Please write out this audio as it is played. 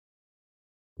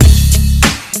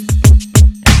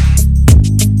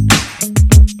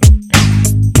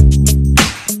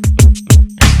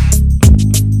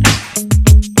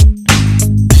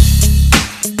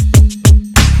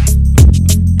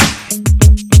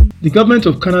The government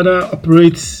of Canada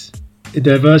operates a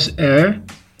diverse air,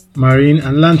 marine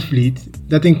and land fleet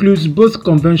that includes both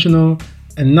conventional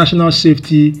and national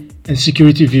safety and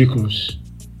security vehicles.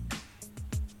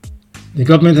 The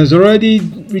government has already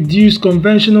reduced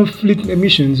conventional fleet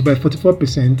emissions by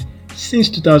 44% since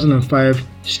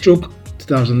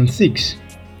 2005/2006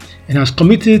 and has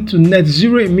committed to net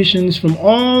zero emissions from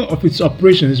all of its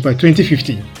operations by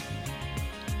 2050.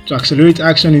 To accelerate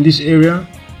action in this area,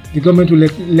 the government will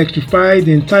electrify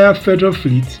the entire federal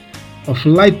fleet of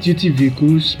light-duty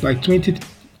vehicles by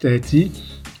 2030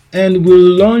 and will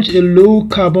launch a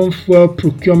low-carbon fuel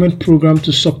procurement program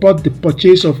to support the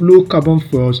purchase of low-carbon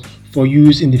fuels for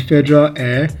use in the federal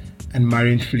air and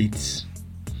marine fleets.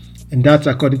 And that's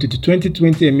according to the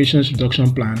 2020 Emissions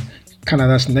Reduction Plan,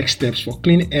 Canada's next steps for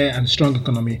clean air and strong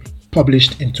economy,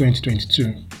 published in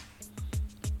 2022.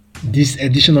 This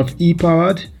edition of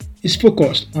ePowered is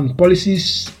focused on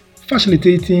policies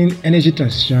facilitating energy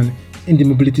transition in the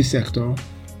mobility sector.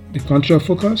 The country of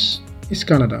focus is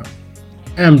Canada.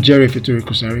 I am Jerry Feturi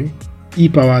Kusari.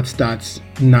 ePowered starts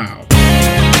now.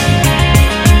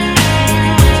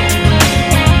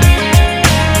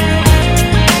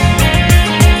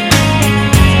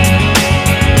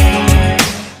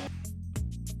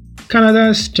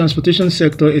 Canada's transportation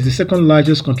sector is the second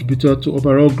largest contributor to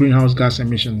overall greenhouse gas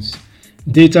emissions.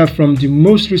 Data from the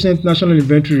most recent National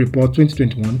Inventory Report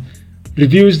 2021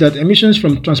 reveals that emissions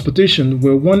from transportation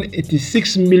were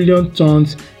 186 million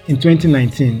tons in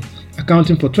 2019,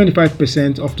 accounting for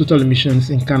 25% of total emissions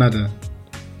in Canada.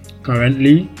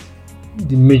 Currently,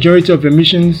 the majority of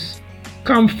emissions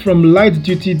come from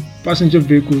light-duty passenger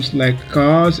vehicles like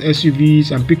cars,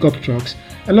 SUVs, and pickup trucks,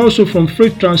 and also from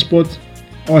freight transport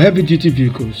or heavy-duty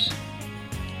vehicles.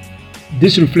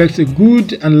 This reflects a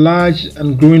good and large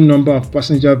and growing number of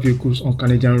passenger vehicles on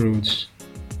Canadian roads,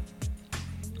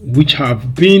 which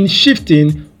have been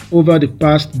shifting over the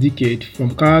past decade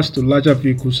from cars to larger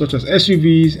vehicles such as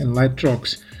SUVs and light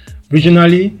trucks.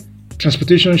 Regionally,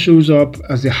 transportation shows up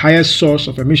as the highest source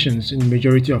of emissions in the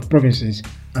majority of provinces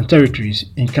and territories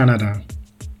in Canada.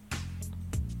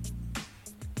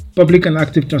 Public and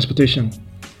active transportation.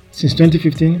 Since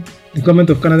 2015, the Government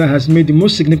of Canada has made the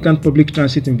most significant public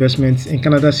transit investments in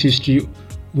Canada's history,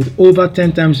 with over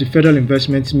 10 times the federal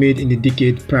investments made in the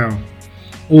decade prior.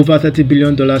 Over $30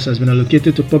 billion has been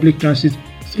allocated to public transit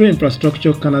through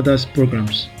Infrastructure Canada's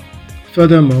programs.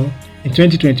 Furthermore, in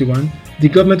 2021, the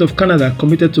Government of Canada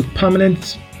committed to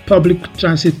permanent public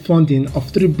transit funding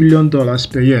of $3 billion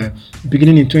per year,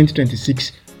 beginning in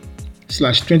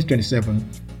 2026/2027,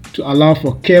 to allow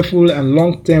for careful and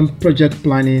long-term project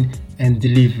planning and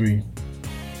delivery.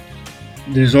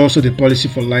 There is also the policy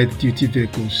for light-duty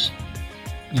vehicles.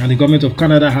 Now, the Government of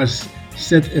Canada has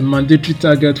set a mandatory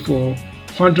target for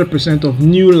 100% of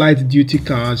new light-duty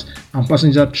cars and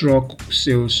passenger truck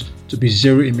sales to be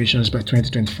zero emissions by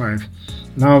 2025.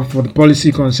 Now, for the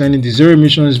policy concerning the zero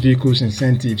emissions vehicles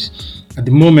incentives. At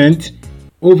the moment,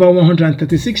 over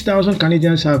 136,000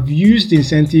 Canadians have used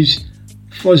incentives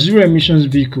for zero emissions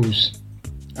vehicles,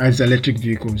 as electric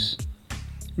vehicles,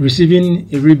 receiving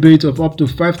a rebate of up to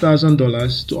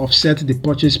 $5,000 to offset the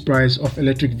purchase price of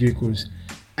electric vehicles.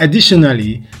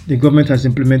 Additionally, the government has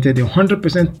implemented a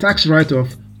 100% tax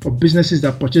write-off for businesses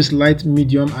that purchase light,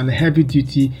 medium, and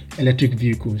heavy-duty electric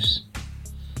vehicles.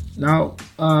 Now,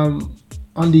 on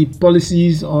the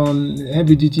policies on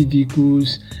heavy-duty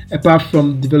vehicles, apart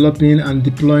from developing and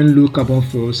deploying low-carbon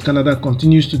fuels, Canada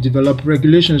continues to develop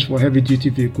regulations for heavy-duty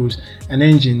vehicles and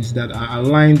engines that are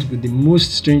aligned with the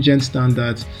most stringent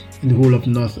standards in the whole of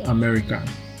North America.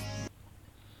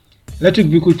 Electric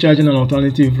vehicle charging and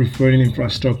alternative refueling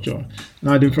infrastructure.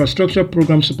 Now, the infrastructure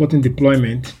program supporting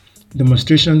deployment,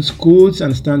 demonstrations, codes,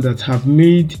 and standards have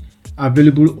made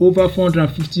available over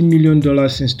 $450 million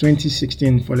since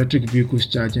 2016 for electric vehicles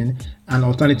charging and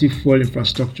alternative fuel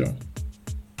infrastructure.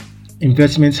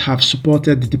 Investments have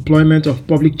supported the deployment of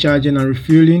public charging and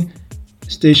refueling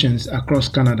stations across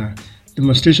Canada,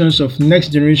 demonstrations of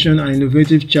next-generation and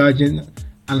innovative charging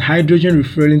and hydrogen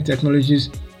refueling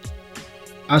technologies,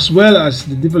 as well as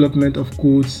the development of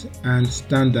codes and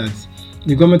standards.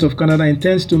 The Government of Canada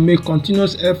intends to make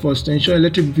continuous efforts to ensure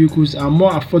electric vehicles are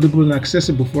more affordable and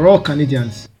accessible for all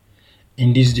Canadians.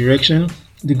 In this direction,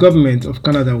 the Government of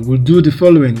Canada will do the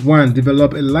following. 1.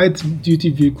 Develop a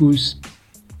light-duty vehicles,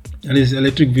 that is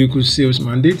electric vehicles sales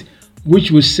mandate,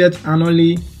 which will set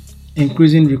annually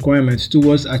increasing requirements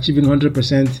towards achieving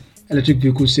 100% electric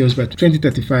vehicle sales by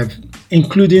 2035,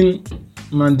 including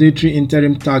mandatory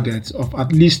interim targets of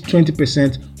at least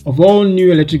 20% of all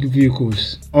new electric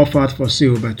vehicles offered for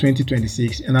sale by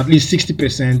 2026 and at least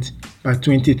 60% by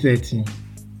 2030.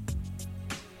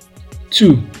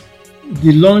 2.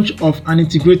 The launch of an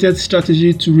integrated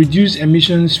strategy to reduce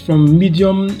emissions from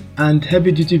medium and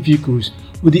heavy-duty vehicles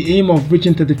with the aim of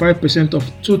reaching 35% of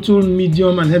total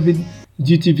medium and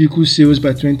heavy-duty vehicle sales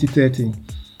by 2030.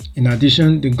 In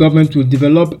addition, the government will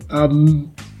develop a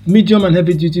medium and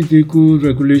heavy-duty vehicle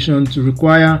regulation to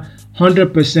require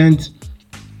 100%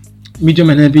 medium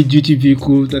and heavy-duty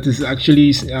vehicle, that is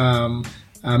actually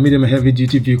medium and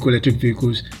heavy-duty vehicle, electric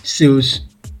vehicles, sales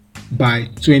by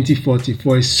 2040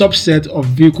 for a subset of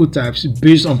vehicle types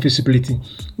based on feasibility,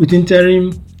 with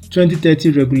interim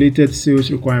 2030 regulated sales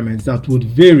requirements that would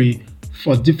vary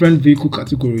for different vehicle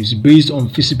categories based on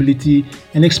feasibility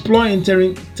and explore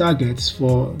interim targets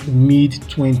for the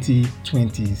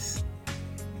mid-2020s.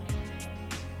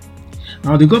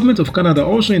 Now, the government of Canada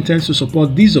also intends to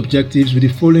support these objectives with the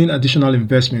following additional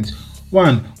investments.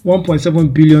 1.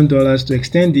 $1.7 billion to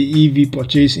extend the EV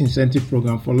purchase incentive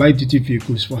program for light-duty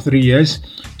vehicles for 3 years.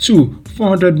 2.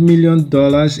 $400 million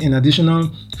in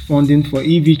additional funding for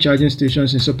EV charging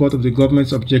stations in support of the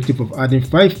government's objective of adding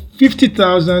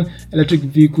 50,000 electric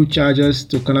vehicle chargers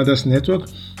to Canada's network.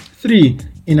 3.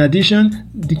 In addition,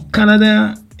 the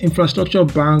Canada Infrastructure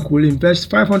Bank will invest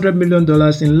 $500 million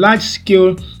in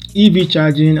large-scale EV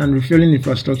charging and refueling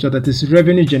infrastructure that is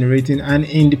revenue generating and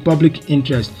in the public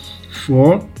interest.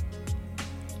 4.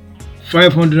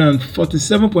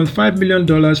 $547.5 million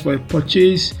for a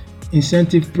purchase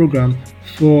incentive program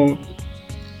for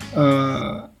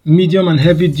medium and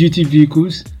heavy duty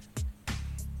vehicles.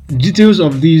 Details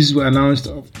of these were announced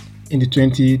in the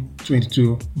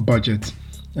 2022 budget.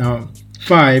 Now,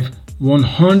 5.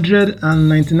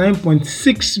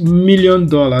 $199.6 million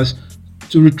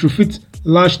to retrofit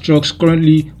large trucks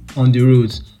currently on the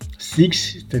roads.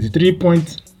 6.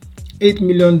 $33.8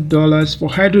 million for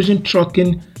hydrogen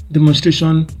trucking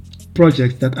demonstration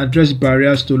projects that address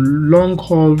barriers to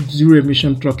long-haul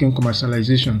zero-emission trucking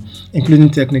commercialization, including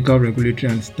technical,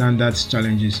 regulatory, and standards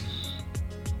challenges.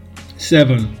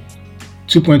 7.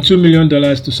 $2.2 million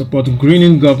to support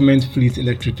greening government fleet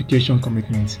electrification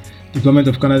commitments. The Government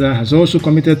of Canada has also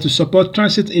committed to support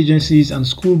transit agencies and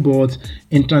school boards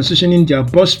in transitioning their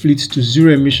bus fleets to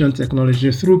zero-emission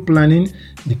technology through planning,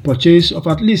 the purchase of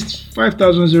at least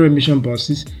 5,000 zero-emission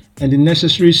buses, and the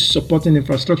necessary supporting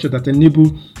infrastructure that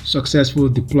enable successful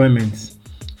deployments.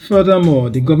 Furthermore,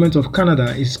 the Government of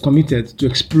Canada is committed to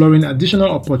exploring additional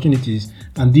opportunities,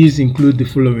 and these include the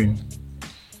following.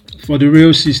 For the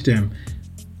rail system,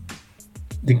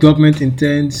 the government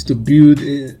intends to build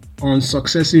on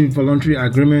successive voluntary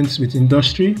agreements with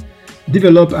industry,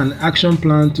 develop an action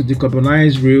plan to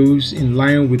decarbonize rails in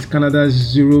line with Canada's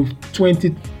Zero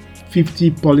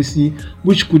 2050 policy,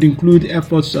 which could include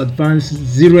efforts to advance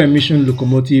zero-emission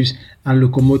locomotives and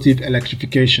locomotive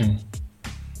electrification.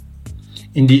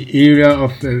 In the area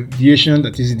of aviation,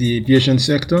 that is the aviation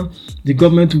sector, the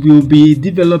government will be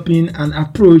developing an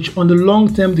approach on the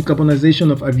long-term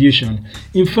decarbonization of aviation,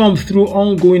 informed through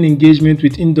ongoing engagement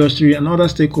with industry and other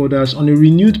stakeholders on a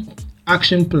renewed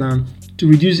action plan to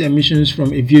reduce emissions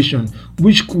from aviation,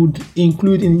 which could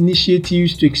include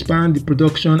initiatives to expand the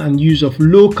production and use of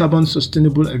low-carbon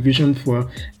sustainable aviation fuel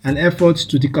and efforts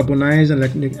to decarbonize and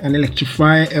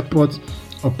electrify airport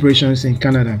operations in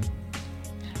Canada.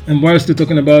 And while still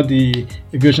talking about the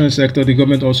aviation sector, the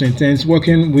government also intends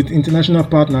working with international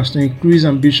partners to increase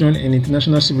ambition in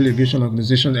International Civil Aviation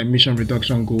Organization emission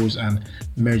reduction goals and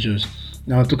measures.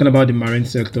 Now, talking about the marine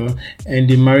sector, in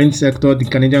the marine sector, the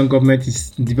Canadian government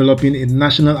is developing a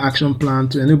national action plan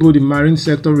to enable the marine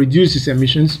sector reduce its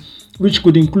emissions, which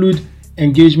could include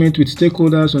engagement with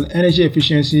stakeholders on energy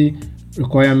efficiency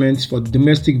requirements for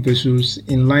domestic vessels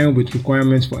in line with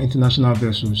requirements for international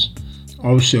vessels.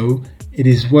 Also, it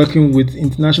is working with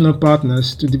international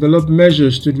partners to develop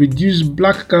measures to reduce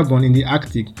black carbon in the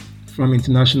Arctic from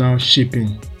international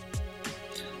shipping.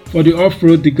 For the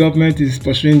off-road, the government is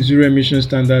pursuing zero-emission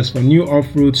standards for new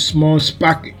off-road small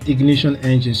spark ignition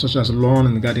engines such as lawn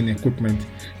and garden equipment.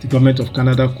 The Government of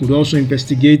Canada could also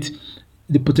investigate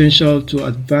the potential to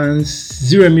advance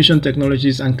zero-emission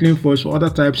technologies and clean fuels for other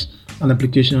types and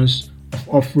applications of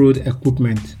off-road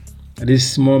equipment. That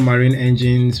is small marine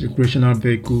engines, recreational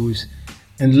vehicles,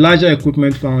 and larger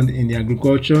equipment found in the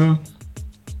agriculture,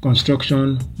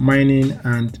 construction, mining,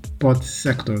 and port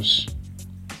sectors.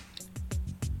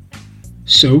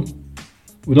 So,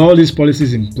 with all these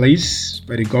policies in place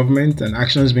by the government and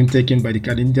actions being taken by the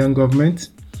Canadian government,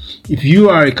 if you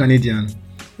are a Canadian,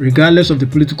 regardless of the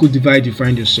political divide you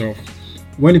find yourself,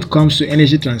 when it comes to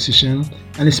energy transition,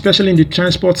 and especially in the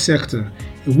transport sector,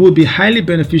 it will be highly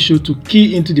beneficial to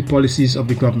key into the policies of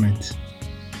the government.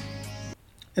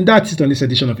 And that's it on this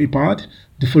edition of ePod.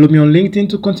 Do follow me on LinkedIn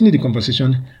to continue the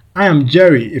conversation. I am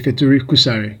Jerry Ifeturi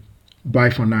Kusari. Bye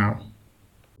for now.